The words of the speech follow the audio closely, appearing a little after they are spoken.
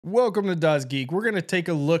Welcome to Dasgeek. We're going to take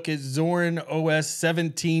a look at Zorin OS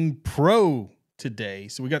 17 Pro today.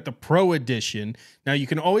 So we got the Pro edition. Now you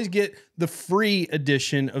can always get the free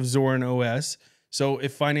edition of Zorin OS. So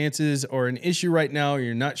if finances are an issue right now, or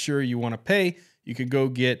you're not sure you want to pay, you can go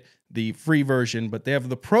get the free version. But they have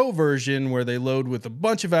the Pro version where they load with a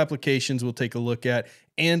bunch of applications we'll take a look at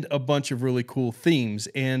and a bunch of really cool themes.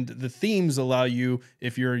 And the themes allow you,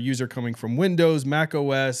 if you're a user coming from Windows, Mac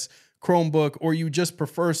OS, Chromebook, or you just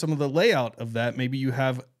prefer some of the layout of that. Maybe you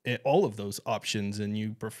have all of those options and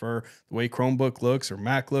you prefer the way Chromebook looks or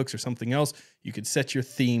Mac looks or something else. You could set your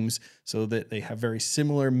themes so that they have very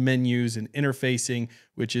similar menus and interfacing,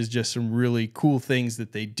 which is just some really cool things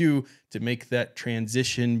that they do to make that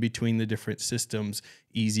transition between the different systems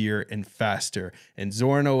easier and faster. And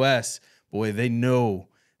Zorin OS, boy, they know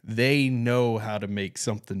how to make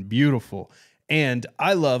something beautiful. And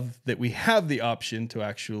I love that we have the option to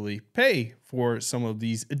actually pay for some of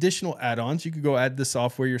these additional add-ons. You could go add the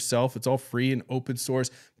software yourself. It's all free and open source,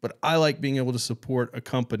 but I like being able to support a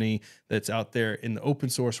company that's out there in the open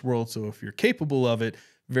source world. So if you're capable of it,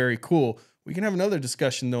 very cool. We can have another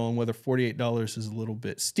discussion though on whether $48 is a little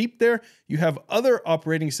bit steep there. You have other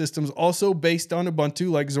operating systems also based on Ubuntu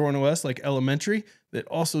like Zorin OS, like Elementary, that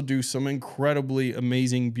also do some incredibly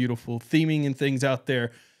amazing, beautiful theming and things out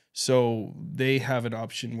there. So they have an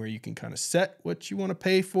option where you can kind of set what you want to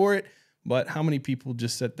pay for it, but how many people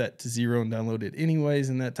just set that to 0 and download it anyways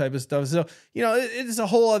and that type of stuff. So, it's a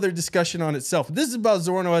whole other discussion on itself. This is about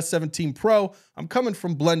Zorin OS 17 Pro. I'm coming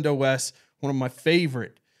from Blend OS, one of my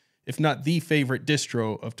favorite, if not the favorite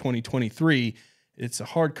distro of 2023. It's a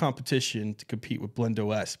hard competition to compete with Blend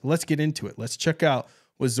OS, but let's get into it. Let's check out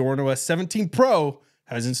what Zorin OS 17 Pro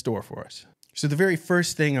has in store for us. So the very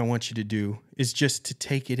first thing I want you to do is just to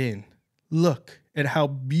take it in. Look at how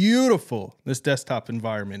beautiful this desktop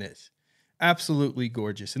environment is. Absolutely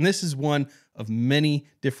gorgeous. And this is one of many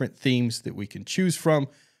different themes that we can choose from,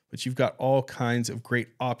 but you've got all kinds of great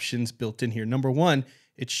options built in here. Number one,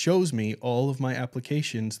 it shows me all of my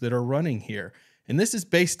applications that are running here. And this is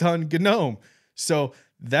based on GNOME. So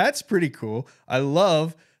that's pretty cool. I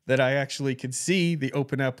love that I actually can see the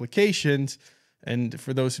open applications. And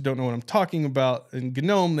for those who don't know what I'm talking about, in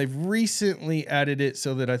GNOME, they've recently added it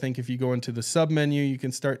so that I think if you go into the sub menu, you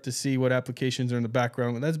can start to see what applications are in the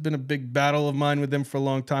background. And that's been a big battle of mine with them for a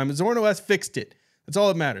long time. And Zorin OS fixed it. That's all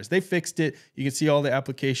that matters. They fixed it. You can see all the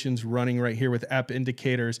applications running right here with app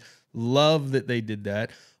indicators. Love that they did that.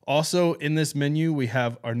 Also in this menu, we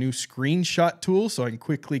have our new screenshot tool. So I can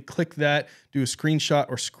quickly click that, do a screenshot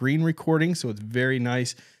or screen recording. So it's very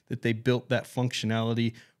nice that they built that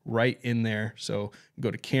functionality right in there. So go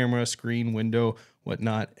to camera, screen, window,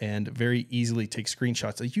 whatnot, and very easily take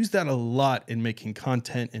screenshots. I use that a lot in making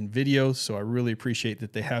content and videos, so I really appreciate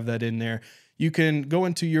that they have that in there. You can go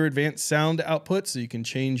into your advanced sound output, so you can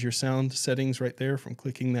change your sound settings right there from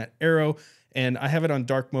clicking that arrow. And I have it on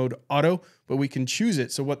dark mode auto, but we can choose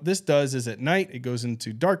it. So what this does is at night, it goes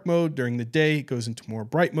into dark mode. During the day, it goes into more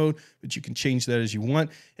bright mode, but you can change that as you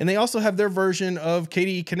want. And they also have their version of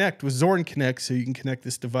KDE Connect with Zorin Connect, so you can connect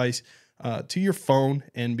this device to your phone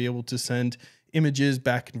and be able to send images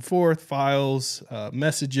back and forth, files,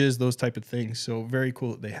 messages, those type of things. So very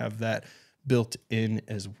cool that they have that built in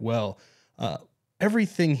as well.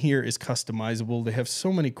 Everything here is customizable. They have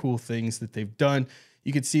so many cool things that they've done.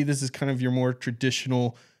 You can see this is kind of your more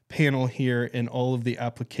traditional panel here and all of the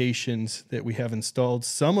applications that we have installed.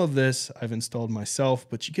 Some of this I've installed myself,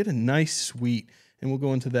 but you get a nice suite, and we'll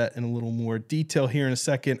go into that in a little more detail here in a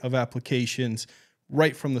second, of applications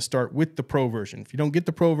right from the start with the Pro version. If you don't get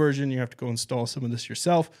the Pro version, you have to go install some of this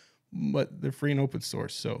yourself, but they're free and open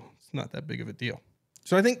source, so it's not that big of a deal.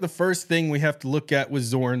 So I think the first thing we have to look at with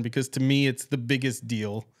Zorin, because to me it's the biggest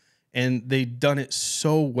deal, and they've done it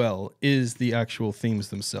so well, is the actual themes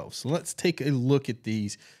themselves. So let's take a look at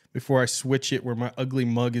these before I switch it where my ugly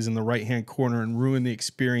mug is in the right-hand corner and ruin the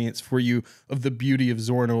experience for you of the beauty of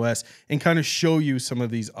Zorin OS and kind of show you some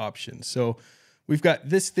of these options. So we've got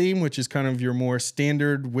this theme, which is kind of your more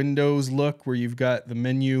standard Windows look, where you've got the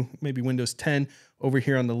menu, maybe Windows 10, over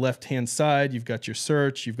here on the left-hand side. You've got your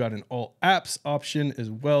search. You've got an all apps option as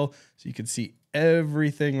well, so you can see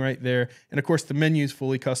everything right there. And of course, the menu is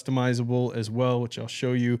fully customizable as well, which I'll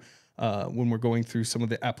show you when we're going through some of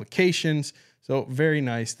the applications. So very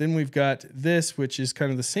nice. Then we've got this, which is kind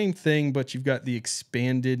of the same thing, but you've got the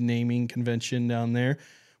expanded naming convention down there.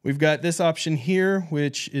 We've got this option here,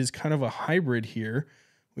 which is kind of a hybrid here.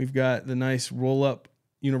 We've got the nice roll-up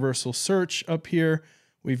universal search up here.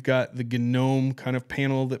 We've got the GNOME kind of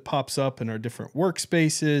panel that pops up in our different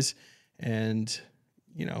workspaces. And,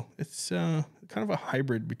 it's kind of a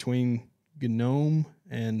hybrid between GNOME,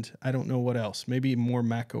 and I don't know what else. Maybe more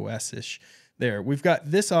Mac OS-ish there. We've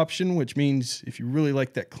got this option, which means if you really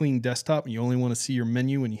like that clean desktop and you only want to see your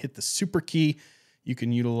menu when you hit the super key, you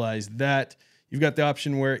can utilize that. You've got the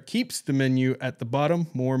option where it keeps the menu at the bottom,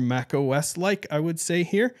 more Mac OS-like, I would say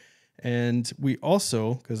here. And we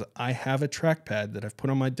also, because I have a trackpad that I've put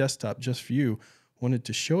on my desktop just for you, wanted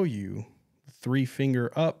to show you the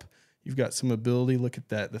 3-finger up. You've got some ability, look at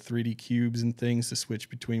that, the 3D cubes and things to switch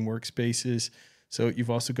between workspaces. So you've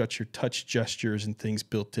also got your touch gestures and things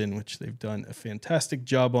built in, which they've done a fantastic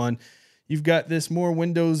job on. You've got this more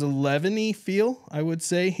Windows 11-y feel, I would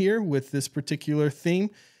say, here with this particular theme.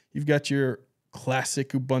 You've got your classic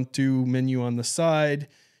Ubuntu menu on the side.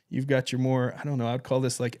 You've got your more, I don't know, I'd call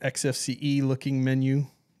this like XFCE looking menu,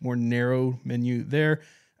 more narrow menu there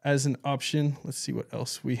as an option. Let's see what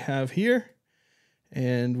else we have here.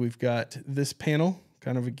 And we've got this panel,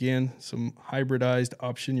 kind of again, some hybridized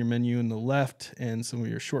option, your menu in the left and some of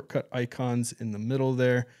your shortcut icons in the middle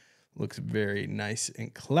there. Looks very nice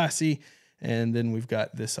and classy. And then we've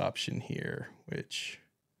got this option here, which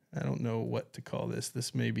I don't know what to call this.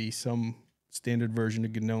 This may be some standard version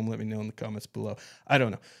of GNOME. Let me know in the comments below. I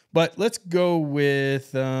don't know. But let's go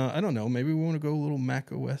with, I don't know, maybe we want to go a little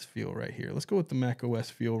Mac OS feel right here. Let's go with the Mac OS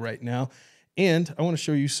feel right now. And I want to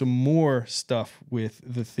show you some more stuff with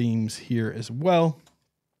the themes here as well.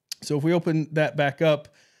 So if we open that back up,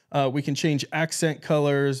 we can change accent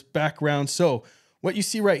colors, background. So what you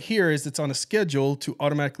see right here is it's on a schedule to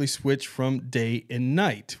automatically switch from day and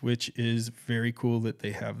night, which is very cool that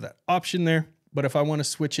they have that option there. But if I want to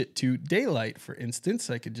switch it to daylight, for instance,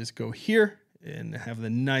 I could just go here and have the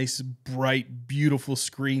nice, bright, beautiful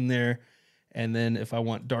screen there. And then if I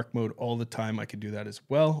want dark mode all the time, I could do that as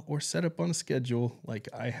well, or set up on a schedule like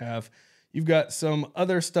I have. You've got some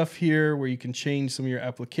other stuff here where you can change some of your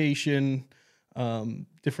application,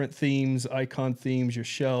 different themes, icon themes, your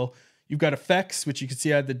shell. You've got effects, which you can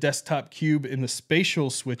see I had the desktop cube in the spatial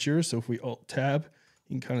switcher. So if we Alt Tab,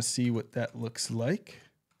 you can kind of see what that looks like.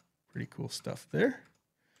 Pretty cool stuff there.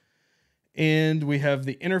 And we have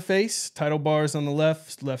the interface, title bars on the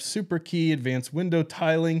left super key, advanced window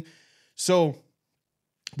tiling. So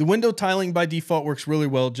the window tiling by default works really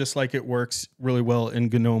well, just like it works really well in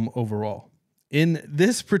GNOME overall. In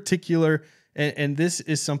this particular, and this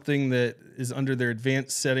is something that is under their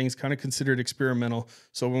advanced settings, kind of considered experimental.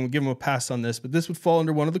 So when we give them a pass on this, but this would fall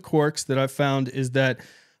under one of the quirks that I've found is that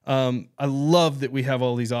I love that we have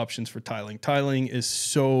all these options for tiling. Tiling is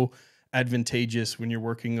so advantageous when you're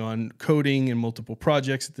working on coding and multiple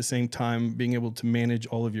projects at the same time, being able to manage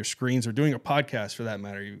all of your screens, or doing a podcast for that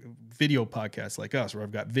matter, video podcasts like us, where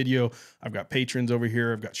I've got video, I've got patrons over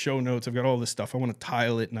here, I've got show notes, I've got all this stuff. I want to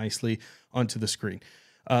tile it nicely onto the screen.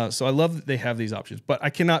 So I love that they have these options, but I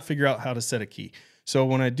cannot figure out how to set a key. So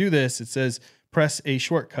when I do this, it says press a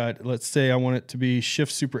shortcut. Let's say I want it to be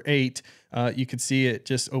Shift Super 8. You can see it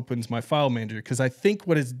just opens my file manager, because I think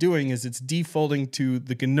what it's doing is it's defaulting to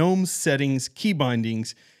the GNOME settings key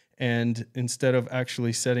bindings, and instead of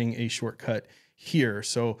actually setting a shortcut here.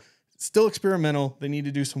 So still experimental. They need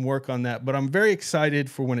to do some work on that, but I'm very excited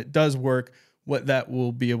for when it does work, what that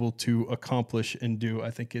will be able to accomplish and do.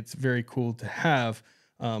 I think it's very cool to have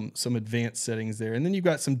some advanced settings there. And then you've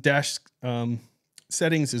got some dash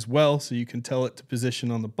settings as well, so you can tell it to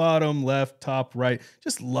position on the bottom, left, top, right.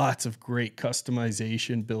 Just lots of great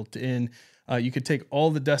customization built in. You could take all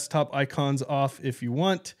the desktop icons off if you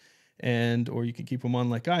want, or you can keep them on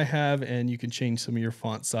like I have, and you can change some of your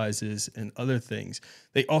font sizes and other things.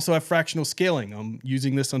 They also have fractional scaling. I'm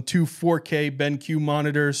using this on 2 4K BenQ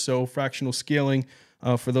monitors, so fractional scaling,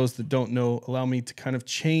 for those that don't know, allow me to kind of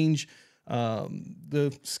change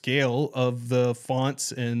the scale of the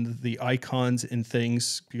fonts and the icons and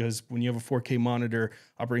things, because when you have a 4K monitor,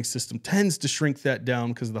 operating system tends to shrink that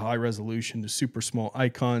down because of the high resolution to super small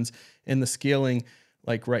icons, and the scaling,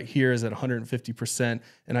 like right here, is at 150%,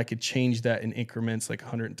 and I could change that in increments like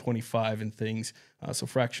 125 and things. So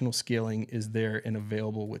fractional scaling is there and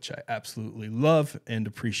available, which I absolutely love and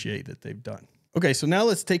appreciate that they've done. Okay, so now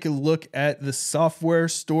let's take a look at the software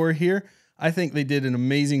store here. I think they did an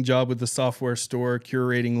amazing job with the software store,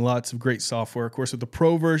 curating lots of great software. Of course, with the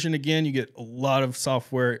Pro version, again, you get a lot of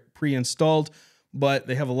software pre-installed, but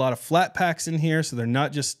they have a lot of flat packs in here, so they're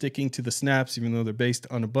not just sticking to the snaps, even though they're based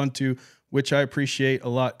on Ubuntu, which I appreciate a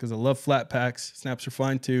lot because I love flat packs. Snaps are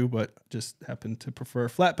fine too, but just happen to prefer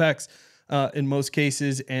flat packs in most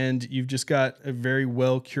cases. And you've just got a very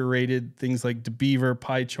well curated things like DeBeaver,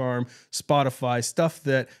 PyCharm, Spotify, stuff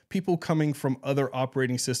that people coming from other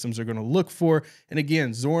operating systems are going to look for. And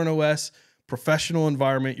again, Zorin OS, professional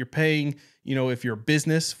environment. You're paying, if you're a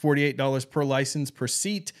business, $48 per license per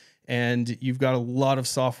seat. and you've got a lot of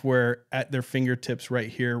software at their fingertips right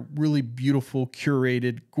here. Really beautiful,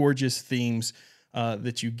 curated, gorgeous themes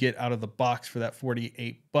that you get out of the box for that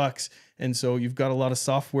 $48. And so you've got a lot of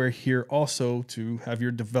software here also to have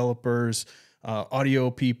your developers,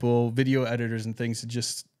 audio people, video editors, and things to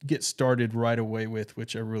just get started right away with,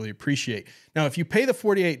 which I really appreciate. Now, if you pay the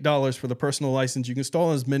 $48 for the personal license, you can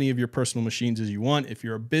install as many of your personal machines as you want. If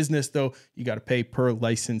you're a business, though, you got to pay per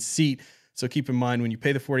license seat. So keep in mind, when you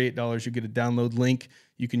pay the $48, you get a download link.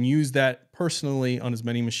 You can use that personally on as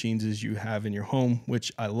many machines as you have in your home,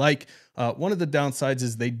 which I like. One of the downsides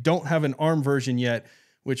is they don't have an ARM version yet,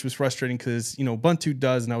 which was frustrating because, you know, Ubuntu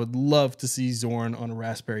does, and I would love to see Zorin on a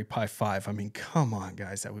Raspberry Pi 5. I mean, come on,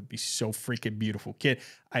 guys. That would be so freaking beautiful. Kid,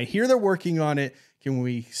 I hear they're working on it. Can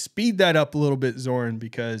we speed that up a little bit, Zorin?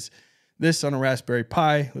 Because this on a Raspberry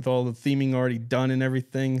Pi with all the theming already done and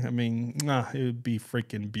everything, I mean, it would be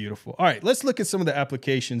freaking beautiful. All right, let's look at some of the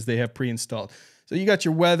applications they have pre-installed. So you got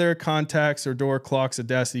your weather, contacts, or door clocks,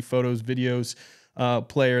 Audacity, photos, videos,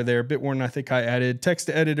 player there. Bitwarden, I think I added. Text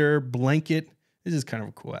editor, blanket. This is kind of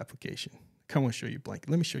a cool application. Come on, show you blanket.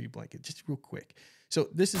 Let me show you blanket just real quick. So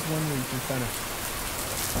this is one where you can kind of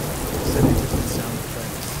set in different sound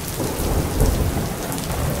effects.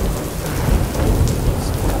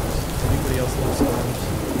 Anybody else love storms?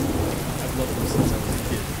 I've loved them since I was a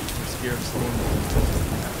kid. I'm scared of storms.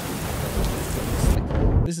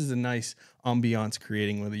 This is a nice ambiance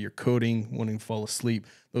creating, whether you're coding, wanting to fall asleep,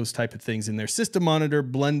 those type of things in there. System monitor,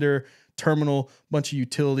 blender, terminal, bunch of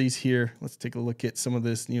utilities here. Let's take a look at some of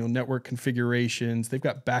this, network configurations. They've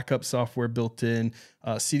got backup software built in,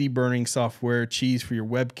 CD burning software, cheese for your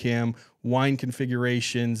webcam, wine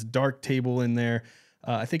configurations, dark table in there.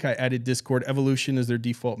 I think I added Discord. Evolution is their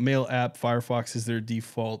default mail app. Firefox is their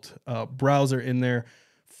default browser in there.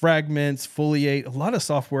 Fragments, Foliate, a lot of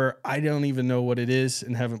software. I don't even know what it is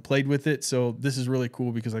and haven't played with it. So this is really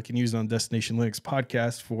cool because I can use it on Destination Linux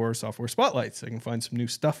podcast for software spotlights. I can find some new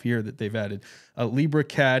stuff here that they've added.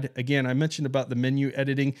 LibreCAD, again, I mentioned about the menu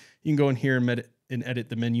editing. You can go in here and edit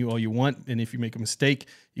the menu all you want. And if you make a mistake,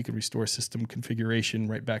 you can restore system configuration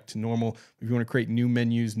right back to normal. If you want to create new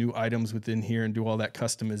menus, new items within here and do all that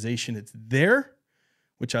customization, it's there,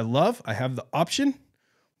 which I love. I have the option,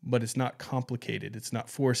 but it's not complicated. It's not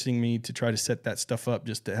forcing me to try to set that stuff up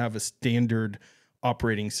just to have a standard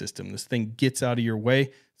operating system. This thing gets out of your way.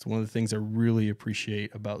 It's one of the things I really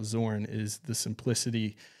appreciate about Zorin is the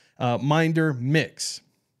simplicity. Minder mix.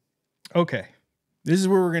 Okay, this is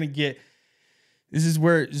where we're going to get, this is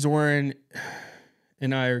where Zorin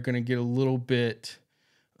and I are going to get a little bit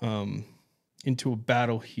into a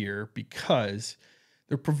battle here because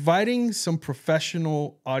they're providing some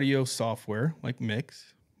professional audio software like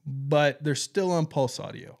Mix, but they're still on Pulse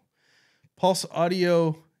Audio. Pulse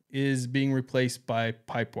Audio is being replaced by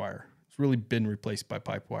Pipewire. It's really been replaced by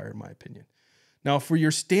Pipewire, in my opinion. Now, for your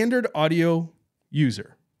standard audio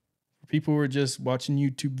user, for people who are just watching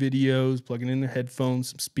YouTube videos, plugging in their headphones,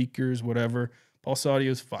 some speakers, whatever, Pulse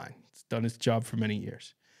Audio is fine. It's done its job for many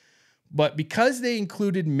years. But because they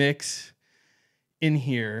included Mix in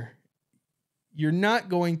here, you're not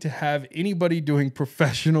going to have anybody doing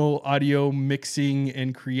professional audio mixing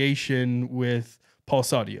and creation with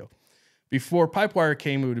Pulse Audio. Before Pipewire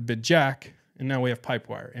came, it would have been Jack, and now we have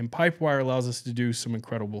Pipewire. And Pipewire allows us to do some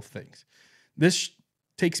incredible things. This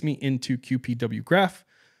takes me into QPW Graph,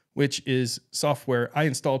 which is software. I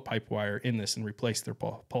installed Pipewire in this and replaced their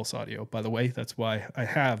Pulse Audio. By the way, that's why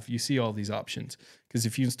you see all these options. Because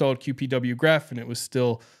if you installed QPW Graph and it was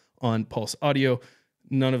still on Pulse Audio,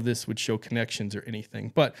 none of this would show connections or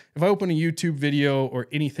anything. But if I open a YouTube video or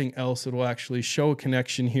anything else, it will actually show a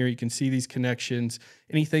connection here. You can see these connections.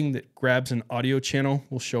 Anything that grabs an audio channel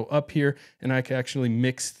will show up here, and I can actually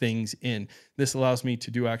mix things in. This allows me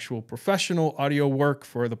to do actual professional audio work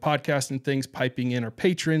for the podcast and things, piping in our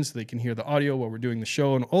patrons so they can hear the audio while we're doing the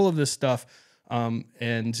show and all of this stuff.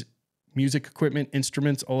 And music equipment,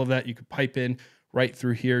 instruments, all of that you could pipe in right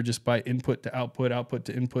through here just by input to output, output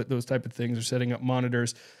to input, those type of things, or setting up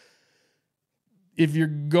monitors. If you're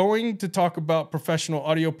going to talk about professional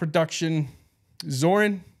audio production,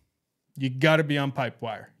 Zorin, you got to be on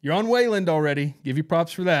Pipewire. You're on Wayland already. Give you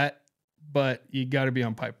props for that, but you got to be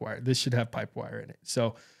on Pipewire. This should have Pipewire in it.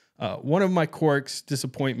 So one of my quirks,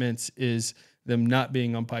 disappointments, is them not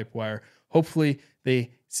being on Pipewire. Hopefully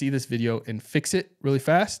they see this video and fix it really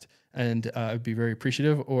fast, and I'd be very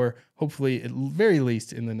appreciative, or hopefully at very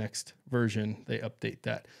least in the next version, they update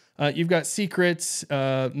that. You've got secrets,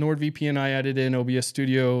 NordVPN I added in, OBS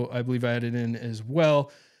Studio I believe I added in as well,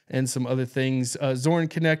 and some other things. Zorin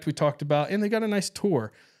Connect we talked about, and they got a nice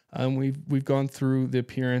tour. We've gone through the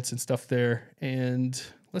appearance and stuff there, and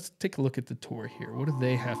let's take a look at the tour here. What do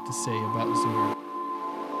they have to say about Zorin?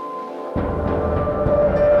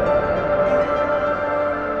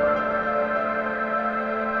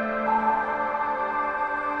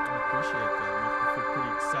 I appreciate that. Makes me feel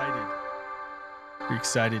pretty excited. Pretty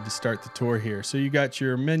excited to start the tour here. So you got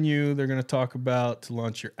your menu they're going to talk about to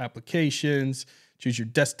launch your applications. Choose your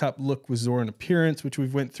desktop look with Zorin Appearance, which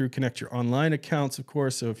we've went through. Connect your online accounts, of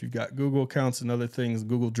course. So if you've got Google accounts and other things,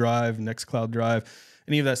 Google Drive, Nextcloud Drive,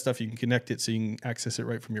 any of that stuff, you can connect it so you can access it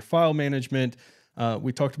right from your file management.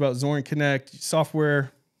 We talked about Zorin Connect,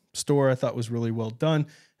 software store I thought was really well done.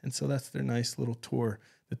 And so that's their nice little tour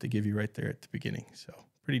that they give you right there at the beginning. So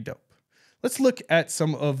pretty dope. Let's look at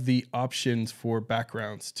some of the options for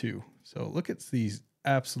backgrounds too. So look at these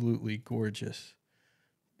absolutely gorgeous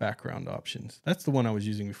background options. That's the one I was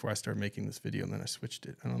using before I started making this video, and then I switched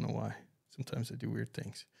it. I don't know why. Sometimes I do weird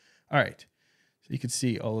things. All right. So you can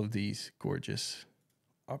see all of these gorgeous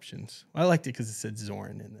options. I liked it because it said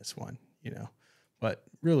Zorin in this one, you know, but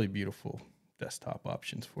really beautiful desktop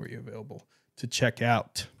options for you available to check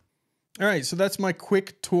out. All right. So that's my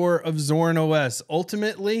quick tour of Zorin OS.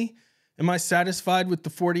 Ultimately, am I satisfied with the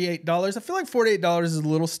 $48? I feel like $48 is a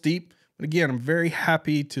little steep. But again, I'm very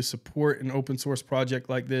happy to support an open source project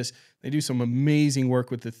like this. They do some amazing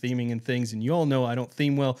work with the theming and things. And you all know I don't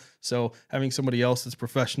theme well. So having somebody else that's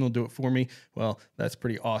professional do it for me, well, that's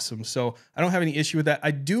pretty awesome. So I don't have any issue with that.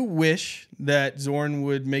 I do wish that Zorin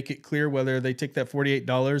would make it clear whether they take that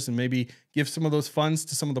 $48 and maybe give some of those funds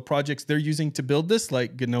to some of the projects they're using to build this,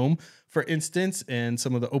 like GNOME, for instance, and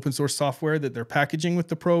some of the open source software that they're packaging with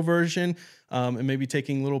the Pro version, and maybe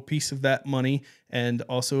taking a little piece of that money and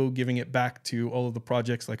also giving it back to all of the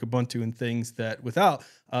projects like Ubuntu and things that without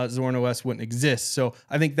Zorin OS wouldn't exist. So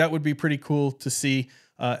I think that would be pretty cool to see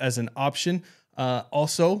as an option.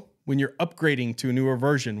 Also, when you're upgrading to a newer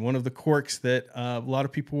version, one of the quirks that a lot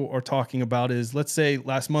of people are talking about is, let's say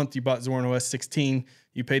last month you bought Zorin OS 16,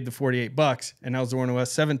 you paid the $48, and now Zorin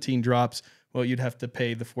OS 17 drops. Well, you'd have to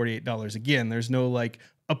pay the $48 again. There's no like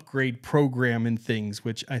upgrade program and things,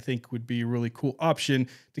 which I think would be a really cool option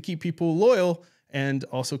to keep people loyal and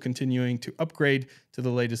also continuing to upgrade to the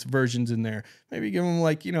latest versions in there. Maybe give them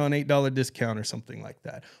like, you know, an $8 discount or something like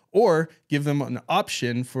that. Or give them an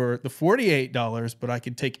option for the $48, but I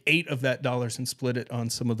could take $8 of that dollars and split it on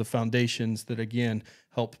some of the foundations that, again,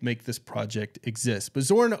 help make this project exist. But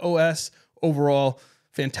Zorin OS overall,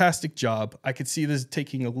 fantastic job. I could see this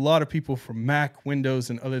taking a lot of people from Mac, Windows,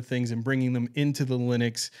 and other things and bringing them into the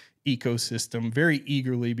Linux ecosystem very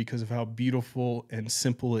eagerly because of how beautiful and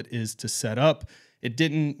simple it is to set up. It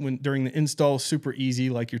didn't, during the install, super easy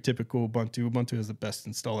like your typical Ubuntu. Ubuntu is the best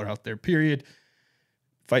installer out there, period.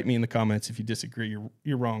 Fight me in the comments if you disagree.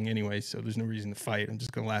 You're wrong anyway, so there's no reason to fight. I'm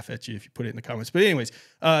just going to laugh at you if you put it in the comments. But anyways,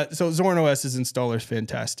 so Zorin OS's installer is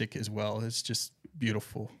fantastic as well. It's just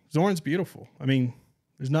beautiful. Zorin's beautiful. I mean,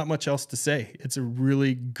 there's not much else to say. It's a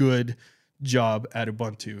really good job at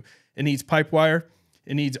Ubuntu. It needs Pipewire.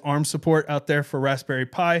 It needs ARM support out there for Raspberry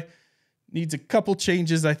Pi. Needs a couple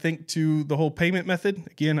changes, I think, to the whole payment method.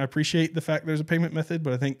 Again, I appreciate the fact there's a payment method,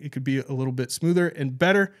 but I think it could be a little bit smoother and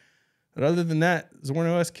better. But other than that,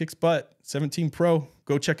 Zorin OS kicks butt. 17 Pro,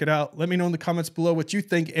 go check it out. Let me know in the comments below what you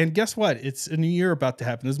think. And guess what? It's a new year about to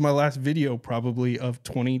happen. This is my last video probably of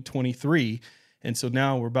 2023. And so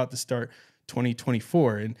now we're about to start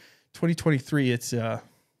 2024. And 2023, it's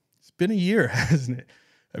been a year, hasn't it?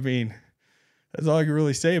 I mean, that's all I can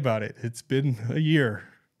really say about it. It's been a year.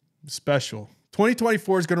 Special.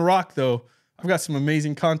 2024 is going to rock, though. I've got some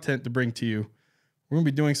amazing content to bring to you. We're going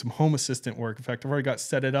to be doing some Home Assistant work. In fact, I've already got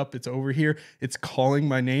set it up. It's over here. It's calling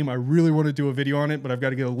my name. I really want to do a video on it, but I've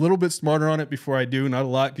got to get a little bit smarter on it before I do. Not a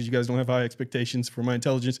lot, because you guys don't have high expectations for my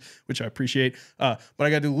intelligence, which I appreciate. But I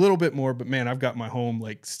got to do a little bit more. But man, I've got my home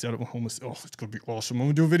like set up. Home. Oh, it's going to be awesome. I'm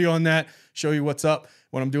going to do a video on that, show you what's up,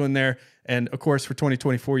 what I'm doing there. And of course, for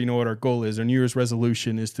 2024, you know what our goal is. Our New Year's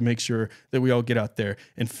resolution is to make sure that we all get out there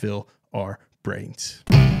and fill our brains.